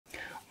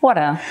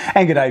Whata?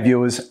 And g'day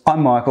viewers,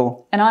 I'm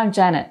Michael. And I'm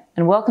Janet,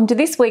 and welcome to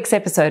this week's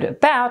episode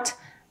about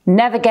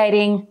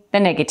navigating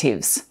the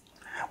negatives,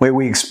 where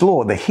we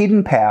explore the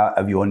hidden power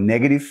of your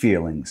negative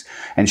feelings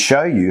and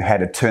show you how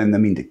to turn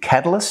them into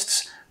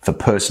catalysts for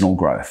personal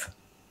growth.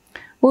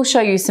 We'll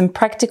show you some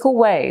practical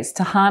ways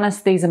to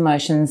harness these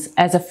emotions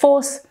as a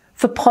force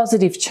for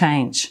positive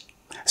change.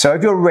 So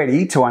if you're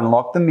ready to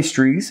unlock the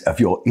mysteries of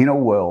your inner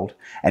world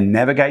and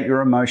navigate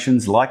your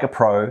emotions like a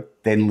pro,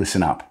 then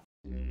listen up.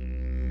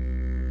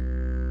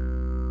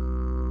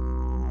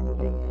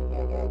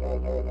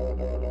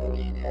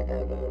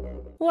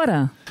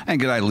 Whata?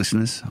 And g'day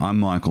listeners, I'm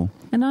Michael.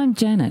 And I'm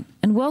Janet,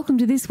 and welcome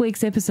to this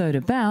week's episode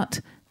about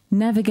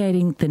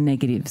navigating the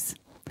negatives,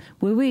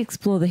 where we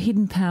explore the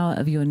hidden power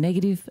of your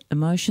negative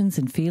emotions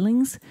and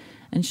feelings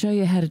and show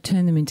you how to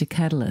turn them into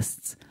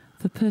catalysts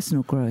for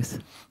personal growth.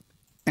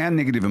 Our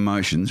negative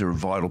emotions are a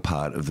vital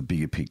part of the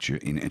bigger picture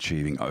in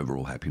achieving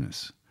overall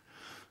happiness.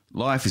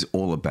 Life is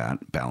all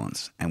about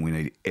balance, and we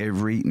need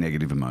every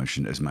negative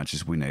emotion as much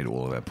as we need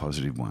all of our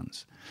positive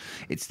ones.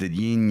 It's the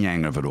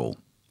yin-yang of it all.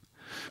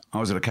 I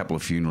was at a couple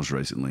of funerals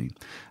recently,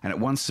 and at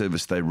one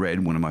service they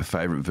read one of my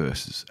favourite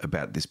verses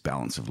about this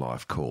balance of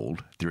life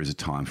called, "There is a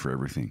time for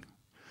everything.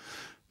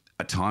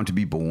 A time to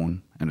be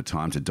born and a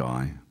time to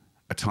die,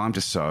 a time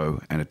to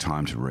sow and a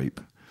time to reap,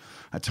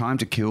 a time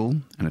to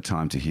kill and a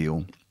time to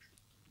heal,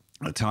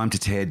 a time to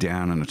tear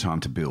down and a time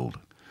to build,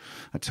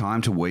 a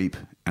time to weep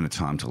and a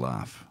time to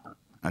laugh,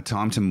 a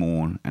time to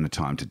mourn and a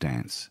time to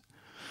dance,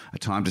 a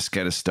time to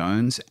scatter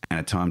stones and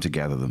a time to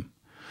gather them,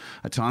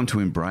 a time to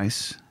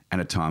embrace and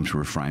a time to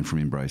refrain from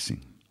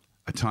embracing,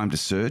 a time to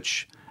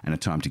search and a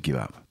time to give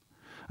up,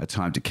 a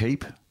time to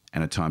keep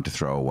and a time to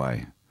throw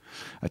away,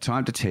 a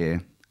time to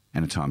tear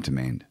and a time to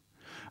mend,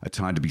 a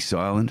time to be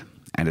silent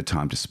and a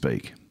time to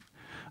speak,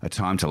 a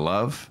time to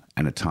love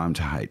and a time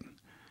to hate,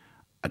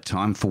 a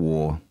time for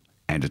war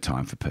and a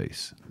time for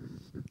peace."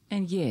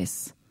 And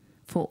yes,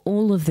 for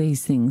all of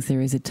these things there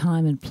is a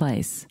time and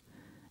place,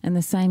 and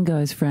the same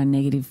goes for our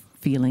negative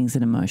feelings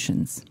and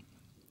emotions.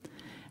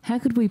 How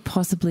could we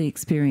possibly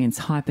experience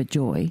hyper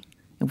joy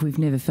if we've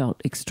never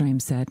felt extreme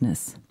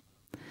sadness?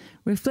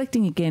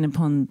 Reflecting again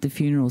upon the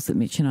funerals that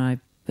Mitch and I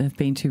have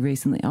been to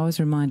recently, I was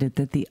reminded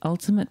that the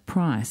ultimate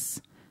price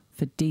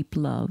for deep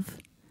love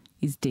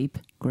is deep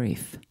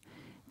grief.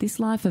 This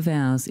life of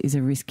ours is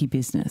a risky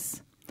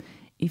business.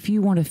 If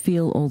you want to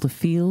feel all the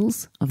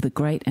feels of the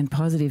great and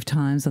positive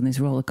times on this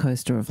roller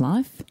coaster of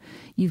life,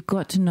 you've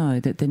got to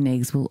know that the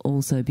negs will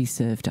also be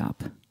served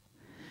up.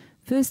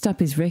 First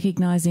up is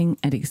recognising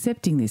and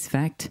accepting this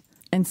fact,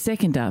 and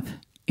second up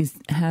is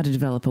how to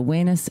develop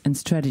awareness and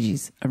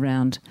strategies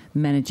around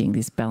managing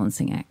this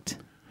balancing act.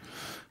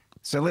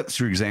 So let's,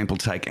 for example,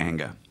 take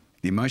anger,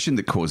 the emotion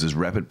that causes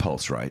rapid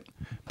pulse rate.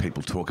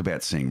 People talk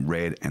about seeing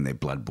red and their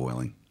blood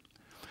boiling.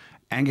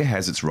 Anger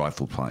has its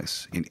rightful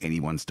place in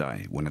anyone's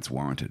day when it's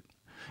warranted,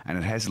 and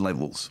it has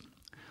levels.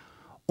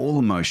 All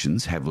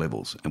emotions have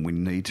levels, and we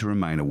need to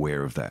remain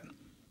aware of that.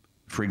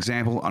 For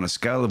example, on a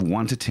scale of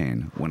 1 to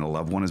 10, when a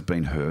loved one has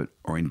been hurt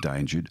or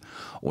endangered,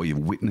 or you've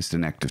witnessed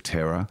an act of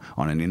terror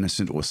on an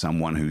innocent or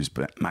someone who's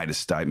made a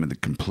statement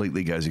that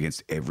completely goes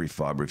against every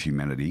fibre of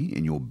humanity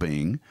in your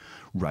being,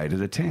 rate it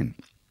a 10.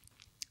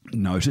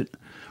 Note it,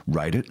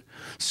 rate it,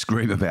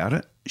 scream about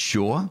it,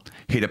 sure,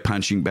 hit a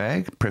punching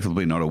bag,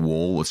 preferably not a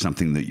wall or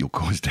something that you'll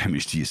cause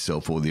damage to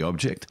yourself or the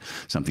object,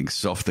 something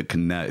soft that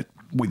can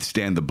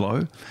withstand the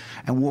blow,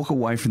 and walk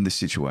away from the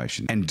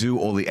situation and do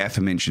all the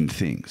aforementioned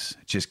things.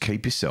 Just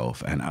keep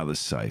yourself and others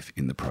safe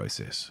in the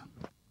process.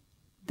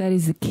 That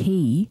is the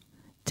key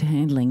to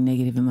handling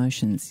negative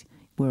emotions.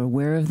 We're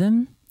aware of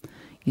them,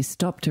 you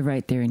stop to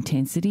rate their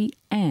intensity,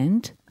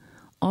 and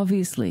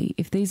obviously,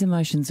 if these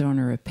emotions are on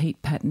a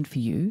repeat pattern for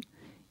you,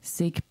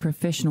 seek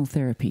professional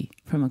therapy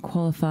from a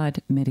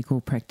qualified medical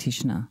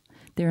practitioner.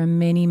 There are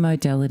many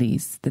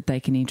modalities that they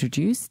can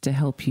introduce to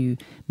help you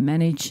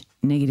manage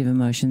negative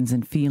emotions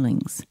and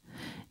feelings.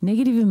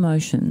 Negative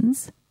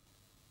emotions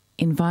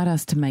invite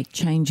us to make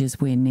changes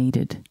where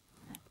needed,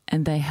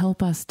 and they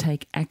help us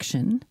take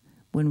action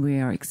when we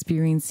are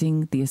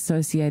experiencing the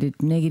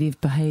associated negative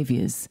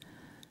behaviours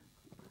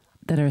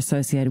that are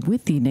associated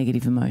with the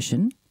negative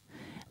emotion,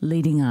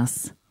 leading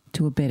us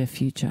to a better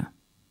future.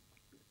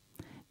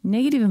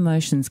 Negative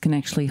emotions can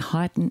actually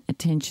heighten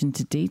attention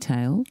to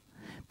detail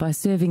by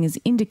serving as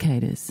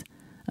indicators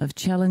of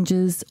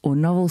challenges or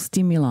novel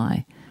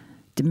stimuli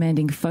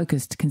demanding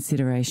focused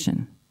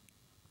consideration.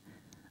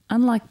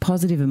 Unlike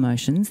positive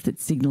emotions that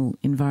signal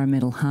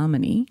environmental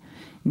harmony,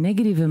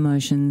 negative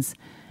emotions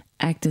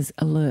act as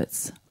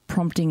alerts,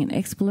 prompting an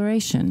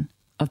exploration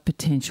of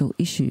potential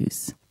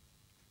issues.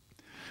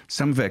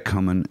 Some of our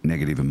common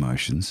negative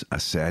emotions are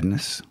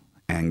sadness,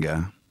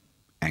 anger,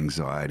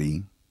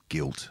 anxiety,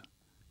 guilt,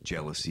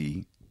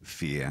 jealousy,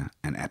 fear,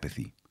 and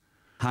apathy.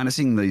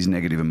 Harnessing these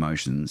negative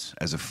emotions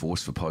as a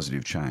force for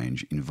positive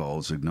change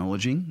involves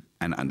acknowledging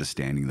and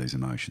understanding these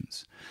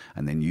emotions,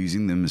 and then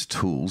using them as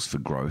tools for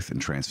growth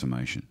and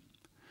transformation.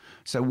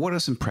 So what are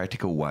some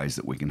practical ways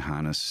that we can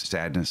harness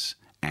sadness,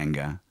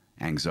 anger,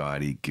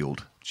 anxiety,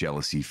 guilt,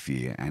 jealousy,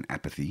 fear, and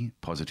apathy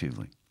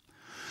positively?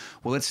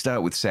 Well, let's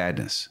start with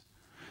sadness.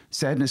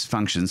 Sadness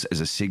functions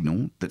as a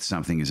signal that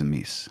something is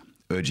amiss,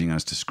 urging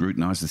us to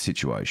scrutinise the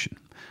situation,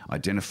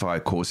 identify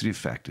causative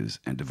factors,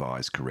 and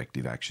devise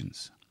corrective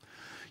actions.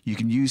 You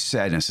can use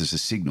sadness as a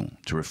signal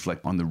to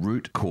reflect on the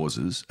root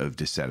causes of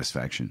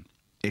dissatisfaction.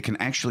 It can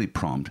actually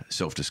prompt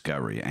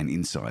self-discovery and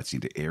insights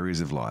into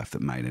areas of life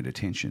that may need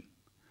attention.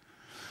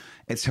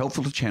 It's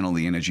helpful to channel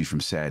the energy from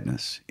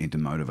sadness into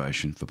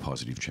motivation for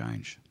positive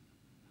change.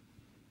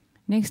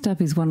 Next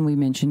up is one we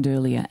mentioned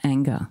earlier,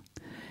 anger.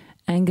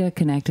 Anger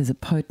can act as a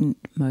potent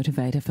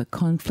motivator for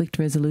conflict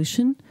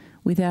resolution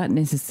without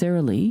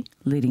necessarily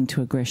leading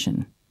to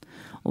aggression.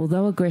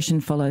 Although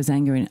aggression follows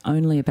anger in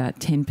only about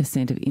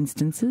 10% of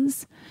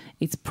instances,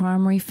 its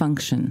primary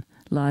function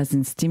lies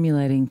in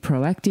stimulating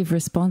proactive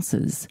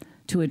responses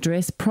to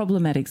address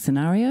problematic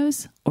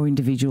scenarios or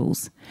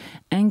individuals.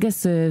 Anger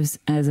serves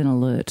as an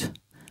alert,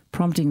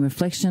 prompting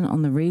reflection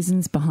on the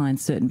reasons behind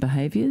certain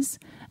behaviours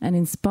and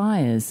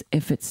inspires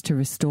efforts to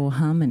restore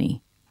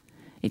harmony.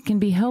 It can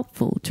be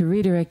helpful to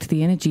redirect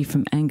the energy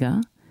from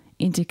anger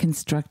into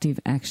constructive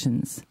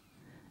actions.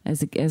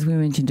 As we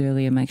mentioned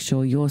earlier, make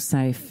sure you're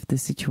safe, the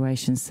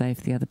situation's safe,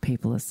 the other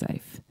people are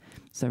safe.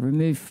 So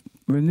remove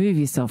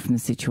yourself from the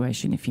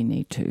situation if you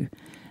need to,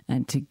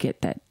 and to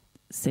get that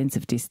sense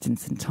of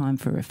distance and time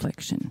for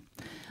reflection.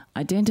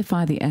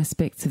 Identify the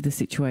aspects of the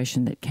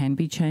situation that can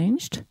be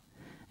changed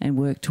and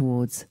work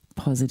towards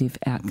positive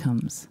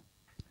outcomes.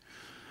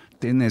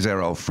 Then there's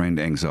our old friend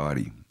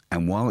anxiety.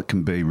 And while it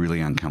can be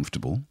really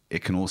uncomfortable,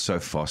 it can also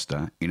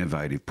foster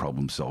innovative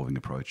problem-solving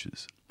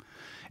approaches.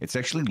 It's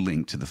actually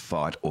linked to the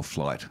fight or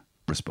flight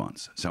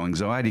response. So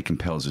anxiety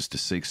compels us to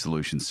seek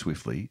solutions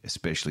swiftly,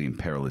 especially in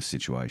perilous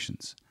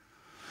situations.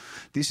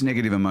 This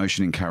negative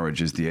emotion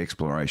encourages the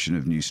exploration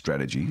of new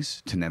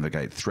strategies to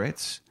navigate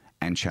threats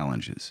and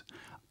challenges,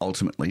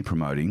 ultimately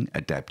promoting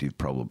adaptive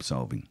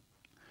problem-solving.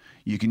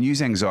 You can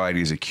use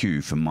anxiety as a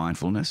cue for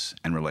mindfulness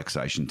and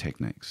relaxation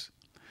techniques.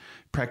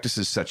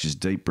 Practices such as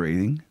deep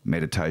breathing,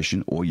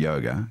 meditation, or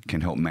yoga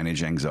can help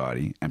manage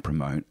anxiety and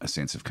promote a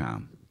sense of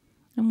calm.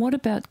 And what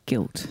about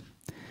guilt?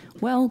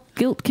 Well,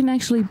 guilt can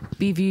actually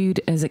be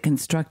viewed as a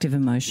constructive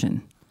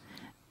emotion.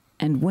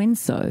 And when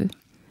so,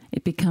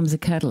 it becomes a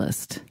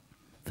catalyst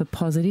for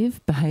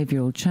positive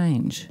behavioural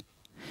change.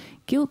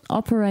 Guilt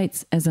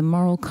operates as a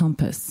moral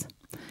compass.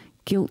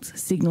 Guilt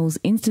signals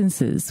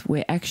instances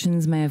where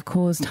actions may have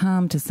caused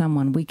harm to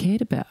someone we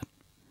cared about.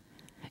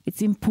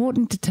 It's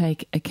important to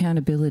take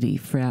accountability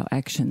for our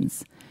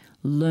actions,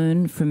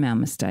 learn from our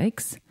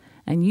mistakes,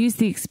 and use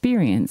the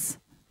experience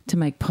to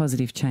make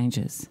positive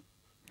changes.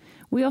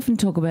 We often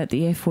talk about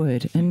the F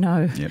word, and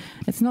no,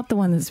 It's not the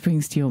one that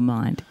springs to your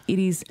mind. It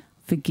is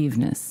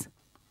forgiveness.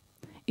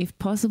 If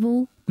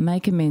possible,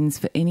 make amends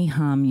for any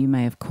harm you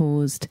may have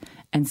caused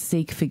and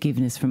seek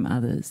forgiveness from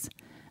others.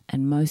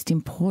 And most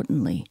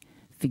importantly,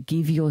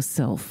 forgive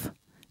yourself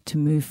to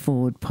move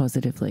forward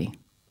positively.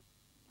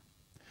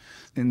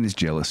 Then there's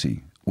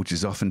jealousy, which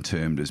is often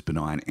termed as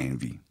benign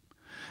envy,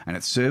 and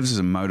it serves as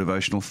a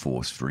motivational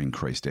force for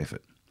increased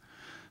effort.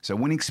 So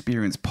when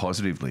experienced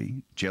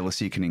positively,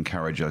 jealousy can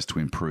encourage us to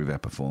improve our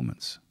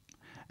performance.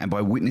 And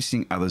by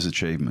witnessing others'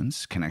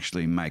 achievements can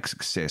actually make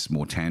success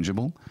more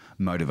tangible,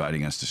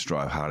 motivating us to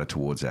strive harder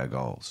towards our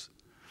goals.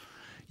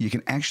 You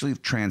can actually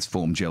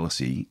transform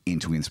jealousy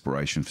into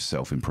inspiration for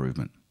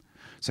self-improvement.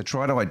 So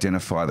try to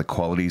identify the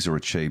qualities or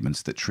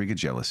achievements that trigger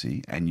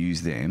jealousy and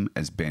use them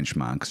as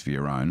benchmarks for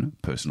your own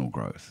personal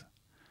growth.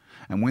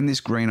 And when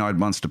this green-eyed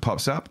monster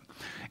pops up,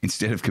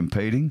 instead of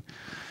competing,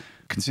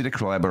 consider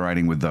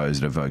collaborating with those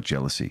that evoke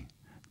jealousy.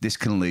 This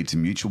can lead to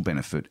mutual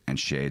benefit and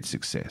shared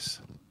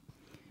success.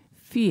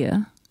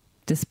 Fear,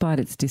 despite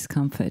its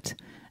discomfort,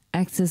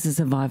 acts as a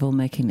survival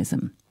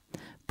mechanism,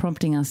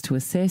 prompting us to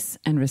assess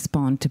and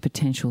respond to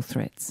potential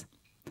threats.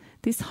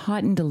 This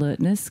heightened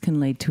alertness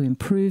can lead to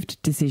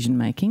improved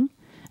decision-making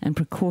and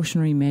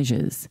precautionary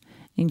measures,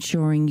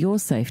 ensuring your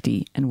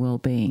safety and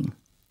well-being.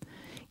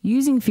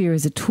 Using fear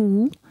as a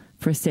tool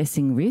for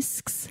assessing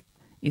risks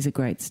is a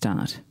great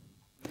start.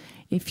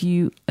 If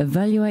you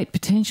evaluate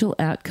potential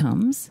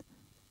outcomes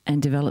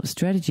and develop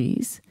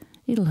strategies,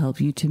 it'll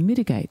help you to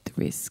mitigate the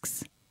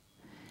risks.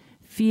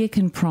 Fear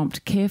can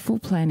prompt careful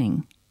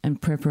planning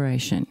and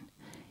preparation.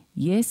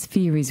 Yes,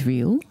 fear is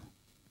real,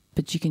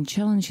 but you can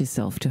challenge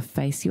yourself to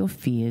face your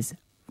fears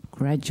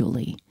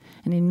gradually.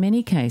 And in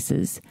many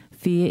cases,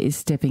 fear is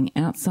stepping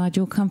outside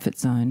your comfort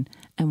zone,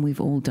 and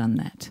we've all done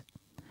that.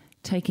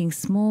 Taking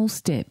small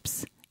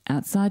steps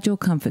outside your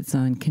comfort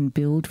zone can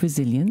build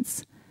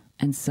resilience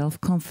and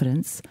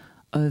self-confidence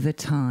over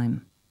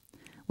time,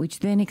 which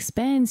then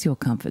expands your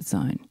comfort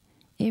zone.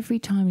 Every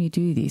time you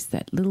do this,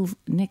 that little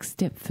next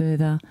step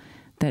further,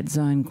 that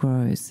zone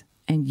grows,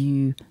 and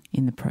you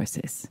in the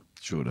process.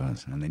 Sure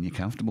does. And then you're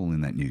comfortable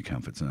in that new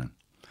comfort zone.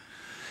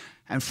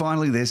 And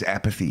finally, there's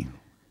apathy.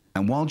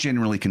 And while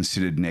generally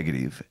considered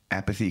negative,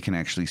 apathy can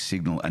actually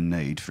signal a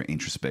need for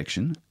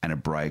introspection and a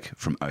break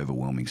from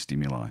overwhelming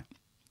stimuli.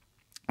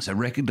 So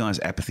recognize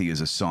apathy as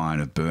a sign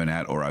of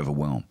burnout or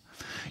overwhelm.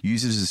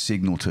 Use it as a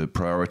signal to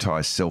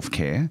prioritise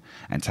self-care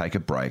and take a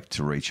break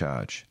to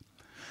recharge.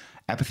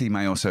 Apathy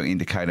may also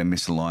indicate a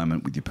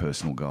misalignment with your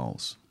personal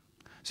goals.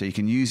 So you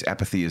can use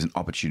apathy as an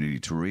opportunity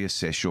to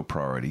reassess your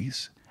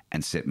priorities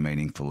and set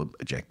meaningful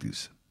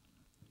objectives.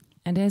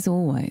 And as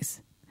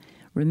always,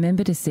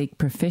 remember to seek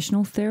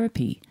professional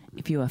therapy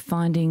if you are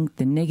finding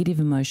the negative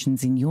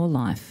emotions in your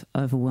life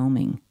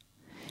overwhelming.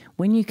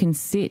 When you can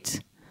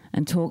sit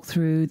and talk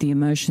through the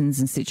emotions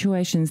and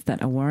situations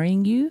that are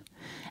worrying you,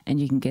 and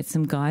you can get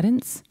some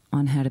guidance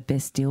on how to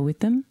best deal with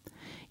them,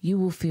 you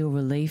will feel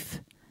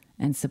relief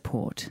and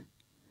support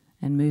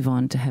and move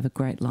on to have a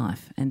great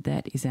life. And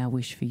that is our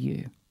wish for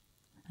you.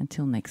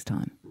 Until next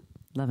time,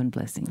 love and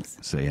blessings.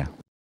 See ya.